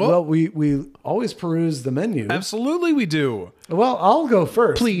 We always peruse the menu. Absolutely we do. Well, I'll go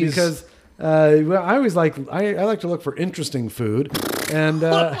first. Please. Because I like to look for interesting food. And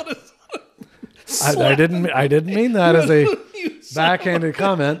I didn't mean that as a backhanded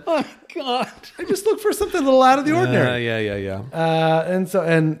comment. Oh, God. I just look for something a little out of the ordinary. Yeah.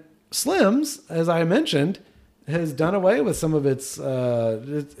 And Slim's, as I mentioned, has done away with some of its.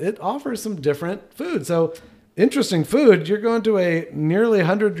 It offers some different food. So interesting food. You're going to a nearly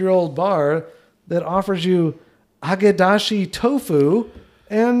 100-year-old bar that offers you agedashi tofu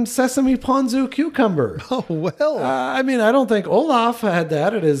and sesame ponzu cucumber. Oh, well. I don't think Olaf had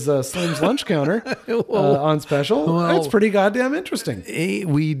that at his Slim's lunch counter on special. Well, it's pretty goddamn interesting.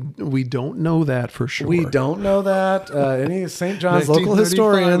 We don't know that for sure. We don't know that. Any St. John's local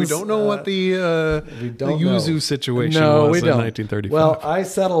historians. We don't know what the yuzu situation no, was we in don't. 1935. Well, I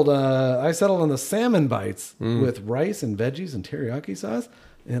settled on the salmon bites with rice and veggies and teriyaki sauce.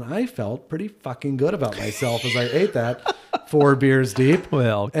 And I felt pretty fucking good about myself as I ate that 4 beers deep.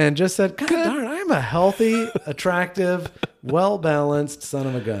 Well, and just said, God darn, I'm a healthy, attractive, well-balanced son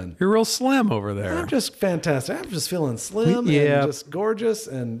of a gun. You're real slim over there. I'm just fantastic. I'm just feeling slim Yeah. and just gorgeous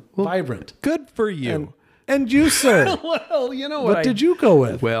and vibrant. Good for you. And you, sir. Well, you know what? What did you go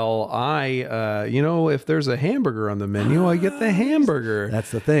with? Well, I, if there's a hamburger on the menu, I get the hamburger.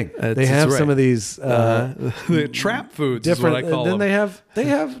 That's the thing. They That's have right. some of these The trap foods different. is what I call then them. they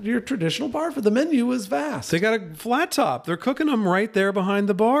have your traditional bar, for the menu is vast. They got a flat top. They're cooking them right there behind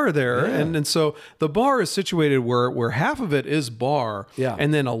the bar there. Yeah. And so the bar is situated where half of it is bar. Yeah.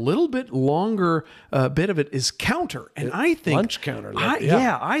 And then a little bit longer bit of it is counter. And I think lunch counter.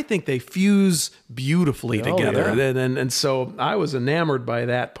 I think they fuse beautifully together. yeah. And so I was enamored by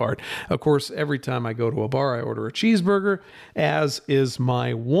that part. Of course, every time I go to a bar, I order a cheeseburger, as is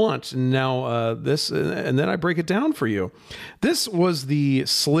my want. And now and then I break it down for you. This was the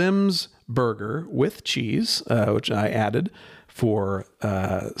Slim's burger with cheese, which I added for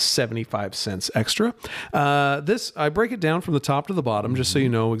 75 cents extra. This, I break it down from the top to the bottom, just so you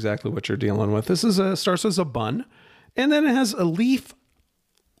know exactly what you're dealing with. This starts as a bun, and then it has a leaf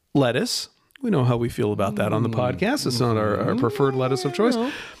lettuce. We know how we feel about that on the podcast. It's not our preferred lettuce of choice.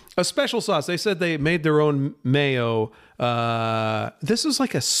 A special sauce. They said they made their own mayo. This is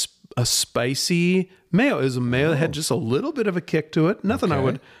like a spicy mayo. It was a mayo that had just a little bit of a kick to it. Nothing I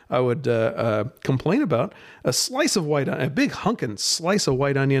would complain about. A slice of a big hunkin' slice of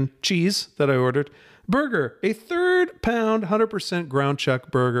white onion, cheese that I ordered. Burger, a 3rd pound, 100% ground chuck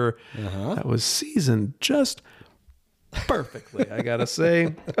burger that was seasoned just perfectly, I gotta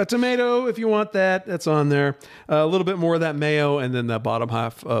say. A tomato, if you want that, that's on there. A little bit more of that mayo, and then the bottom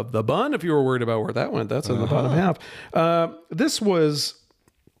half of the bun. If you were worried about where that went, that's in the bottom half. This was,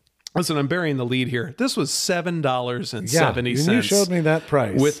 listen, I'm burying the lead here. This was $7.70. You showed me that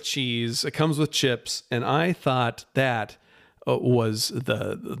price with cheese. It comes with chips, and I thought that was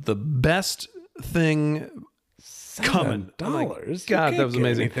the best thing coming. $7. God, that was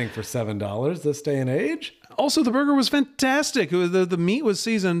amazing. Anything for $7 this day and age? Also, the burger was fantastic. The meat was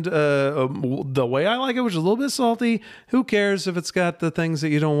seasoned the way I like it, which is a little bit salty. Who cares if it's got the things that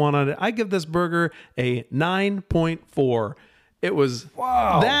you don't want on it? I give this burger a 9.4. It was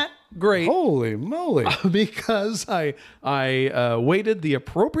that great. Holy moly. Because I waited the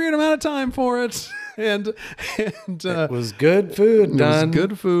appropriate amount of time for it. And it was good food done. It was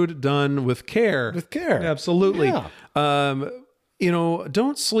good food done with care. With care. Absolutely. Yeah.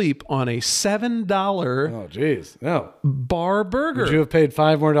 Don't sleep on a $7 oh, geez. No. bar burger. Would you have paid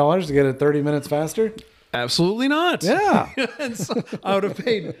 $5 more to get it 30 minutes faster? Absolutely not. Yeah. And so I would have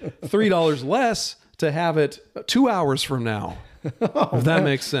paid $3 less to have it 2 hours from now. If that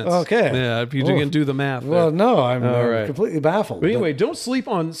makes sense. Okay. Yeah, if you can do the math. Well, there. no, I'm right. completely baffled. But anyway, don't sleep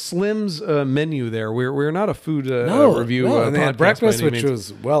on Slim's menu there. We're not a food review No, and they podcast had breakfast, by any which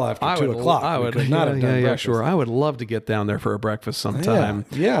means. was well after 2 o'clock. I We would could not have done breakfast. sure. I would love to get down there for a breakfast sometime.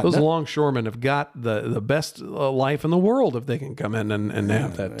 Yeah, Those longshoremen have got the best life in the world if they can come in and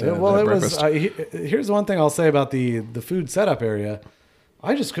have that. Well, that it breakfast. was. Here's the one thing I'll say about the food setup area.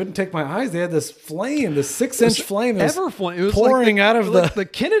 I just couldn't take my eyes. They had this flame, this 6-inch flame, that was Everflame. It was pouring like out of the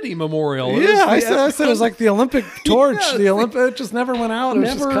Kennedy Memorial. It Yeah, I was said it was like the Olympic torch. Yeah, the Olympic, it just never went out. It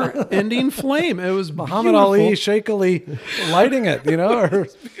was just kind of never-ending flame. It was Muhammad beautiful. Ali shakily lighting it. Or,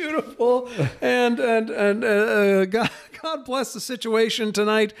 Beautiful, and God bless the situation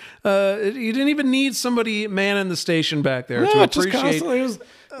tonight. You didn't even need somebody manning the station back there to no, just appreciate. constantly. It was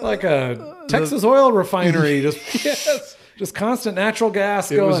like a Texas oil refinery. Just Yes. just constant natural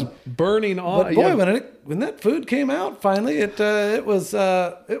gas It going. was burning on. But boy, when that food came out finally, it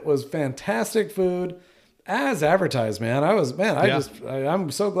was fantastic food as advertised, man. I'm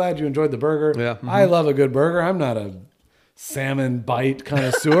so glad you enjoyed the burger. Yeah. I love a good burger. I'm not a salmon bite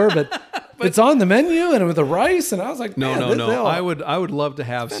connoisseur, but it's on the menu and with the rice, and I was like, No. man, I would love to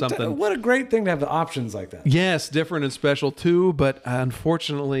have something. What a great thing to have the options like that. Yes, different and special too. But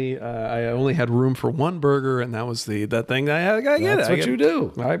unfortunately, I only had room for one burger, and that was that thing. I get That's it. what you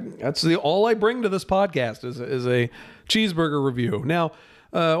do. That's all I bring to this podcast is a cheeseburger review. Now,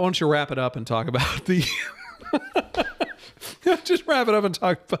 why don't you wrap it up and talk about the. Just wrap it up and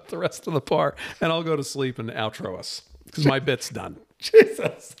talk about the rest of the bar, and I'll go to sleep and outro us because my bit's done.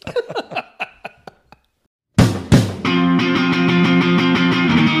 Jesus.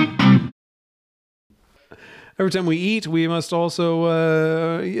 Every time we eat, we must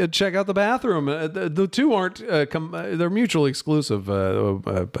also check out the bathroom. The two aren't they're mutually exclusive.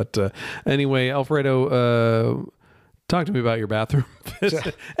 But anyway, Alfredo, talk to me about your bathroom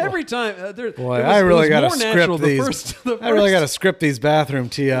visit. Every time, I really got to script these. I really got to script these bathroom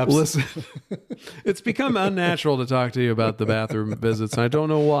tee-ups. Listen, it's become unnatural to talk to you about the bathroom visits. And I don't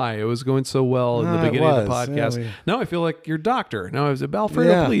know why. It was going so well in the beginning of the podcast. Yeah, now I feel like your doctor. Now I was Alfredo.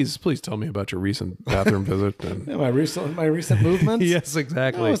 Yeah. Please tell me about your recent bathroom visit. And, Yeah, my recent movements. yes,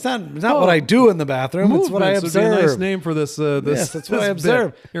 exactly. No, it's not what I do in the bathroom. It's what I Movements would be a observe. nice name for this. Yes, that's what I this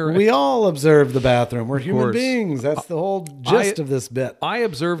observe. bit. You're right. We all observe the bathroom. We're human course. beings. That's the whole gist of this bit. I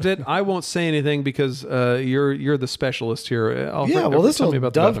observed it. I won't say anything because you're the specialist here. Yeah, well, this tell will me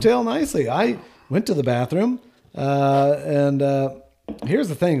about the bathroom. dovetail nicely. I went to the bathroom, and here's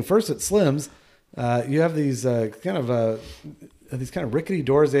the thing. First at Slim's, you have these kind of rickety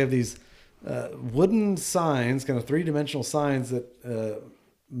doors. They have these wooden signs, kind of 3-dimensional signs that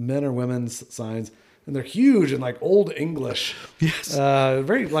men or women's signs. And they're huge and like old English. Yes.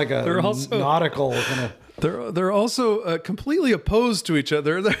 Very like a They're also- nautical kind of. They're also completely opposed to each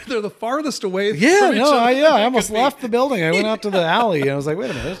other. They're the farthest away. Yeah, from each no, other I almost left the building. I went out to the alley and I was like, wait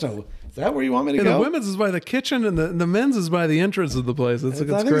a minute, is that where you want me to And go? the women's is by the kitchen, and the men's is by the entrance of the place. It's I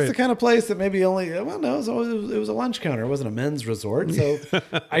think great. it's the kind of place that maybe only, well, no, it was a lunch counter. It wasn't a men's resort. So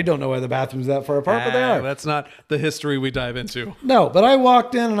I don't know why the bathroom's that far apart, but they are. That's not the history we dive into. No, but I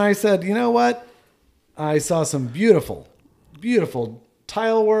walked in and I said, you know what? I saw some beautiful, beautiful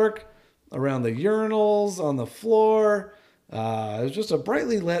tile work around the urinals, on the floor. It was just a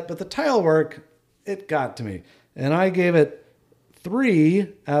brightly lit, but the tile work, it got to me. And I gave it 3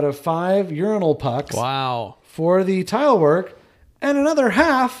 out of 5 urinal pucks Wow. for the tile work and another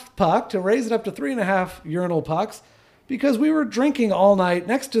half puck to raise it up to 3.5 urinal pucks because we were drinking all night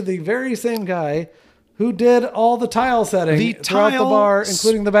next to the very same guy who did all the tile setting throughout the bar,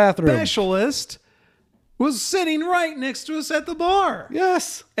 including the bathroom. Specialist was sitting right next to us at the bar.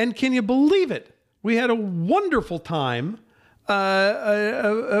 Yes. And can you believe it? We had a wonderful time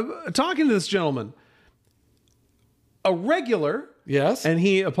talking to this gentleman. A regular. Yes. And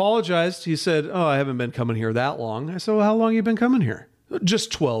he apologized. He said, "Oh, I haven't been coming here that long." I said, "Well, how long you been coming here?"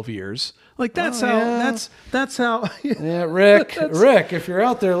 "Just 12 years." Like that's how yeah. that's how Yeah, Rick, if you're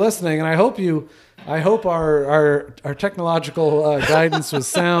out there listening, and I hope our technological guidance was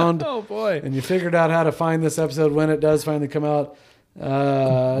sound. Oh boy. And you figured out how to find this episode when it does finally come out. Rick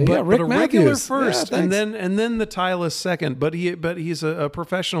but a regular Matthews first, yeah, and then the tile is second. But he's a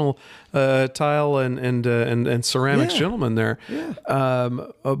professional tile and ceramics Yeah. gentleman there. Yeah.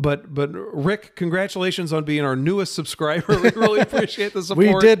 But Rick, congratulations on being our newest subscriber. We really appreciate the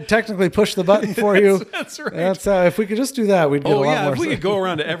support. We did technically push the button for you. That's right. That's if we could just do that, we'd get a lot more. If we could go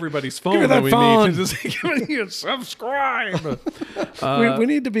around to everybody's me phone that that we phone. need to just give you a subscribe. we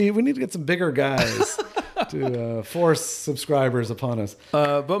need to get some bigger guys to force subscribers upon us.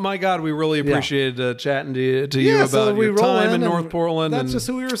 But my God, we really appreciated chatting to you Yeah, about so we your roll time in in, North and Portland. That's and just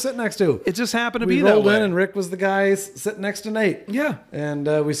who we were sitting next to. it just happened to We be that rolled way. in, and Rick was the guy sitting next to Nate. Yeah.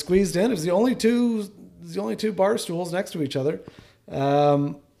 And we squeezed in. It was the only two bar stools next to each other.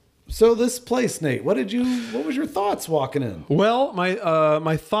 So this place, Nate, what was your thoughts walking in? Well,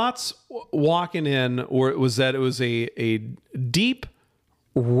 my thoughts walking in was that it was a deep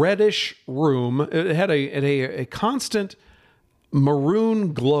reddish room. It had a constant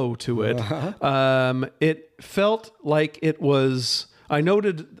maroon glow to it. It felt like it was. I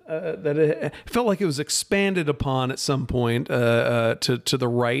noted that it felt like it was expanded upon at some point to the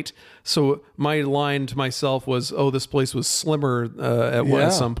right. So my line to myself was, "Oh, this place was slimmer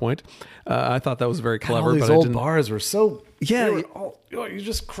at some point." I thought that was very clever. All these but old I didn't. bars were so... Yeah. they were you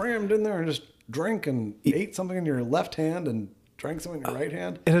just crammed in there and just drank and ate something in your left hand and drank something in your right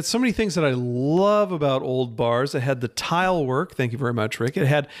hand. It had so many things that I love about old bars. It had the tile work. Thank you very much, Rick. It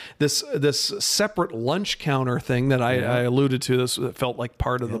had this separate lunch counter thing that I alluded to. This that felt like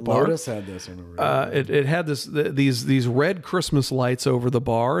part of the bar. Lotus had this. I remember. It had these red Christmas lights over the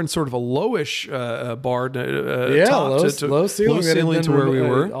bar and sort of a lowish bar. Top low ceiling. that had been to where we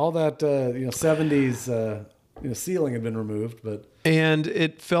were. All that 70s ceiling had been removed, but And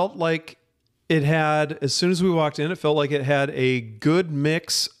it felt like it had, as soon as we walked in, it felt like it had a good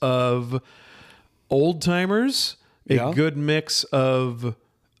mix of old timers, a good mix of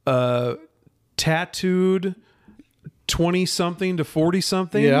tattooed 20-something to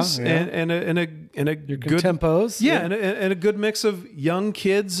 40-somethings, and a good tempos. and a good mix of young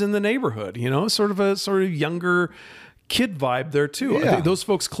kids in the neighborhood. Sort of younger kid vibe there too. I think those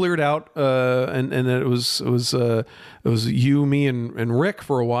folks cleared out, and it was you, me, and Rick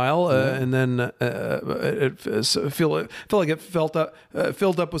for a while, and then it felt like it filled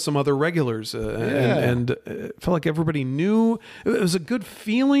up with some other regulars, and it felt like everybody knew. It was a good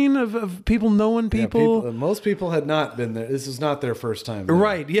feeling of people knowing people. Most people had not been there. This is not their first time there.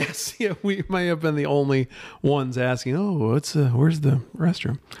 Right? Yes. Yeah. We may have been the only ones asking, "Oh, where's the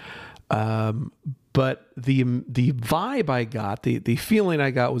restroom?" But the vibe I got, the feeling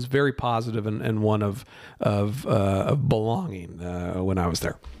I got was very positive and one of belonging when I was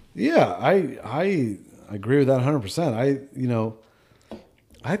there. Yeah, I agree with that 100%.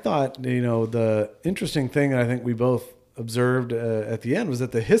 I thought the interesting thing that I think we both observed at the end was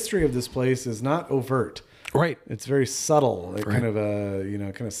that the history of this place is not overt. Right. It's very subtle. It kind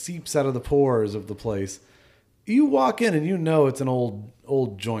of seeps out of the pores of the place. You walk in and it's an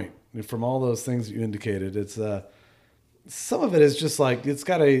old joint. From all those things that you indicated, it's some of it is just like it's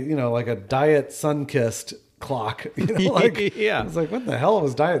got like a Diet Sunkissed clock. It's like, what the hell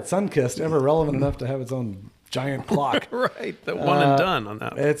was Diet Sunkissed ever relevant enough to have its own giant clock? Right, the one and done on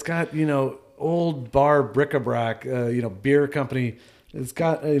that. It's got old bar bric-a-brac, beer company. It's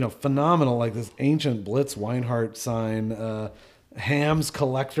got phenomenal, like this ancient Blitz Weinhardt sign, Ham's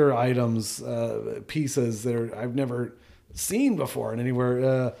collector items, pieces that I've never seen before in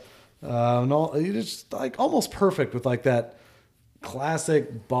anywhere. And all, it's just like almost perfect with like that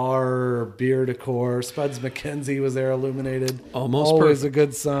classic bar beer decor. Spuds McKenzie was there, illuminated. Almost always perfect. a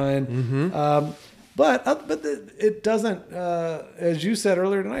good sign. Mm-hmm. But it doesn't, as you said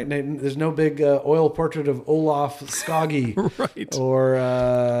earlier tonight, Nathan, there's no big oil portrait of Olaf Skoggy right. or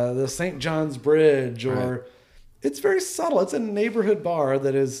the St. John's Bridge. Or it's very subtle. It's a neighborhood bar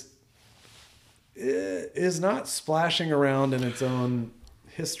that is not splashing around in its own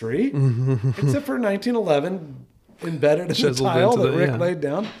history, except for 1911 embedded in the Chiseled tile into that the- Rick yeah. laid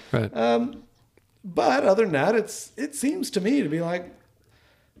down. Right. But other than that, it seems to me to be like,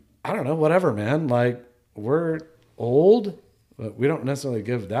 I don't know, whatever, man. Like, we're old, but we don't necessarily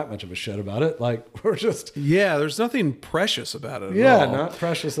give that much of a shit about it. Like, we're just... Yeah, there's nothing precious about it at all. Not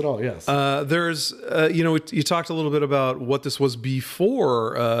precious at all, yes. There's, you talked a little bit about what this was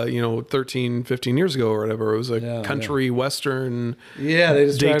before, 13, 15 years ago or whatever. It was a country western they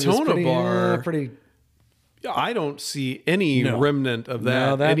just Daytona pretty, bar. pretty... I don't see any remnant of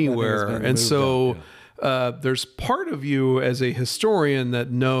that, that anywhere. has been And moved so out, there's part of you as a historian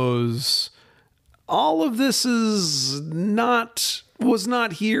that knows all of this was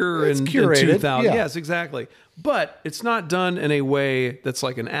not here in curated, 2000. yeah. Yes, exactly. But it's not done in a way that's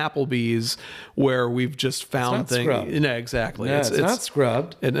like an Applebee's where we've just found not things. scrubbed. No, exactly. Yeah, it's not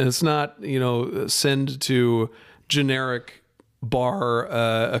scrubbed. And it's not, send to generic bar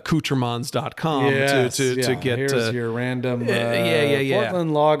accoutrements.com to get here's your random yeah.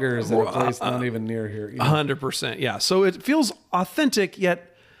 Portland loggers at a place not even near here. 100%. Yeah. So it feels authentic, yet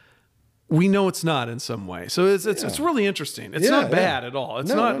we know it's not in some way. So it's really interesting. It's not bad at all.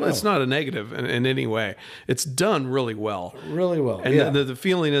 It's not it's not a negative in any way. It's done really well. Really well. And the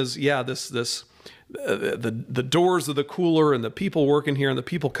feeling is, the doors of the cooler and the people working here and the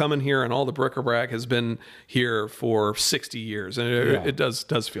people coming here and all the bric-a-brac has been here for 60 years. And it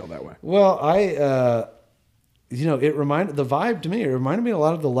does feel that way. Well, it reminded the vibe to me. It reminded me a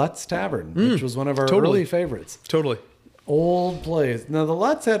lot of the Lutz Tavern, which was one of our early favorites. Totally. Old place. Now the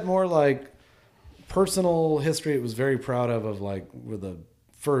Lutz had more like personal history. It was very proud of like were the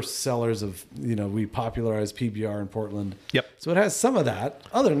first sellers of, we popularized PBR in Portland. Yep. So it has some of that.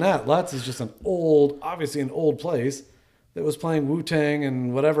 Other than that, Lutz is just obviously an old place that was playing Wu-Tang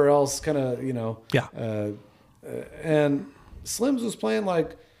and whatever else kind of, and Slim's was playing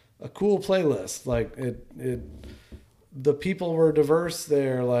like a cool playlist. Like the people were diverse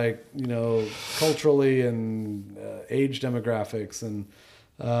there, like, culturally and age demographics. And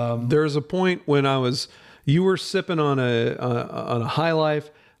there's a point when you were sipping on a High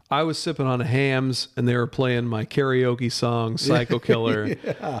Life, I was sipping on a Hams, and they were playing my karaoke song, Psycho Killer.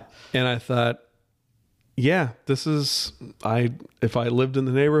 And I thought, this is, if I lived in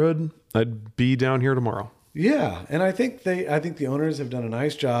the neighborhood, I'd be down here tomorrow. Yeah, and I think the owners have done a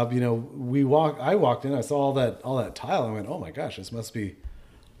nice job. I walked in, I saw all that tile, and I went, oh my gosh, this must be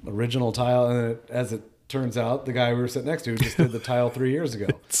original tile. And as it turns out, the guy we were sitting next to just did the tile 3 years ago.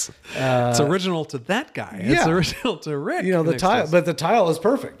 It's original to that guy. It's original to Rick. The tile, but the tile is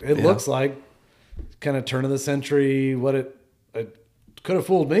perfect. It looks like kind of turn of the century. What it could have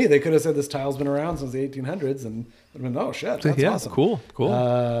fooled me. They could have said this tile's been around since the 1800s, and I'd been, oh shit, that's awesome. Cool.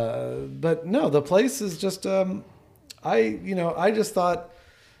 But no, the place is just. I just thought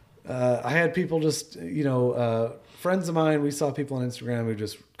I had people just friends of mine. We saw people on Instagram who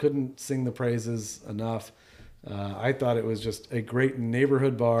just couldn't sing the praises enough. I thought it was just a great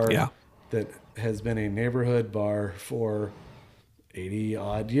neighborhood bar that has been a neighborhood bar for 80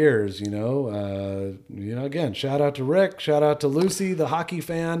 odd years, again, shout out to Rick, shout out to Lucy, the hockey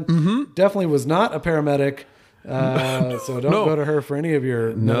fan. Definitely was not a paramedic. So don't go to her for any of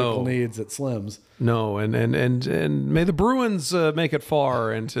your medical needs at Slim's. No. And may the Bruins make it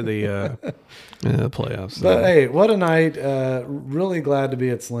far into the playoffs. But hey, what a night. Really glad to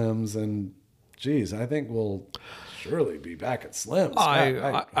be at Slim's, and geez, I think we'll surely be back at Slim's.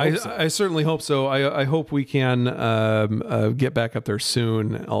 I certainly hope so. I hope we can get back up there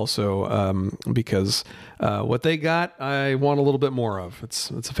soon also, because what they got, I want a little bit more of. It's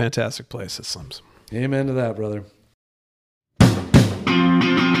a fantastic place at Slim's. Amen to that, brother.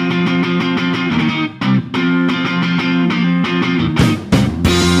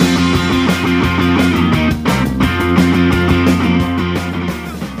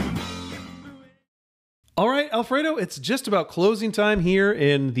 All right, Alfredo, it's just about closing time here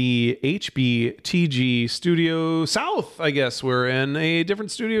in the HBTG Studio South, I guess. We're in a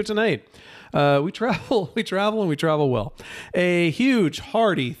different studio tonight. We travel, and we travel well. A huge,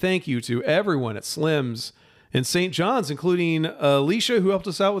 hearty thank you to everyone at Slim's in St. John's, including Alicia, who helped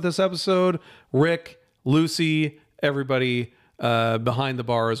us out with this episode, Rick, Lucy, everybody behind the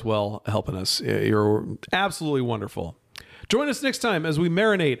bar as well, helping us. You're absolutely wonderful. Join us next time as we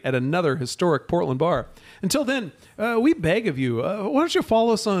marinate at another historic Portland bar. Until then, we beg of you, why don't you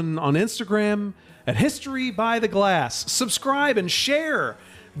follow us on Instagram at History by the Glass. Subscribe and share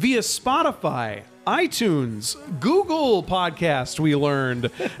via Spotify, iTunes, Google Podcast, we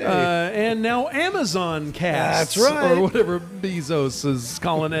learned, and now Amazon Cast. That's right. Or whatever Bezos is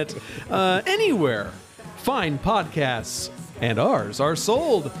calling it. Anywhere fine podcasts and ours are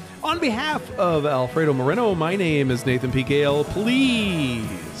sold. On behalf of Alfredo Moreno, my name is Nathan P. Gale.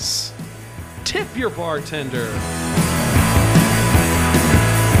 Please tip your bartender.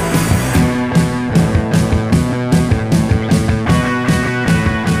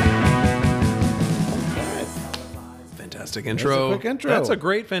 Fantastic intro. That's a quick intro. That's a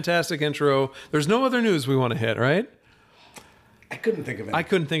great, fantastic intro. There's no other news we want to hit, right? I couldn't think of anything. I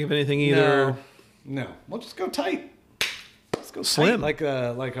couldn't think of anything either. No. We'll just go tight. Let's go Slim. tight,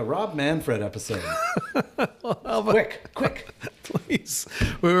 like a Rob Manfred episode. Quick. Please.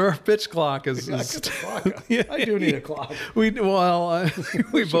 Our pitch clock is. Yeah, I do need a clock. We both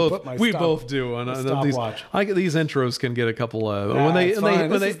do. On these, stopwatch. These intros can get a couple of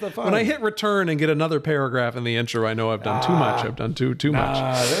when I hit return and get another paragraph in the intro. I know I've done too much. I've done too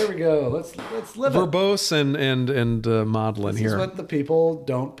much. There we go. Let's live verbose and maudlin this here. This is what the people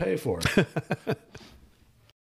don't pay for.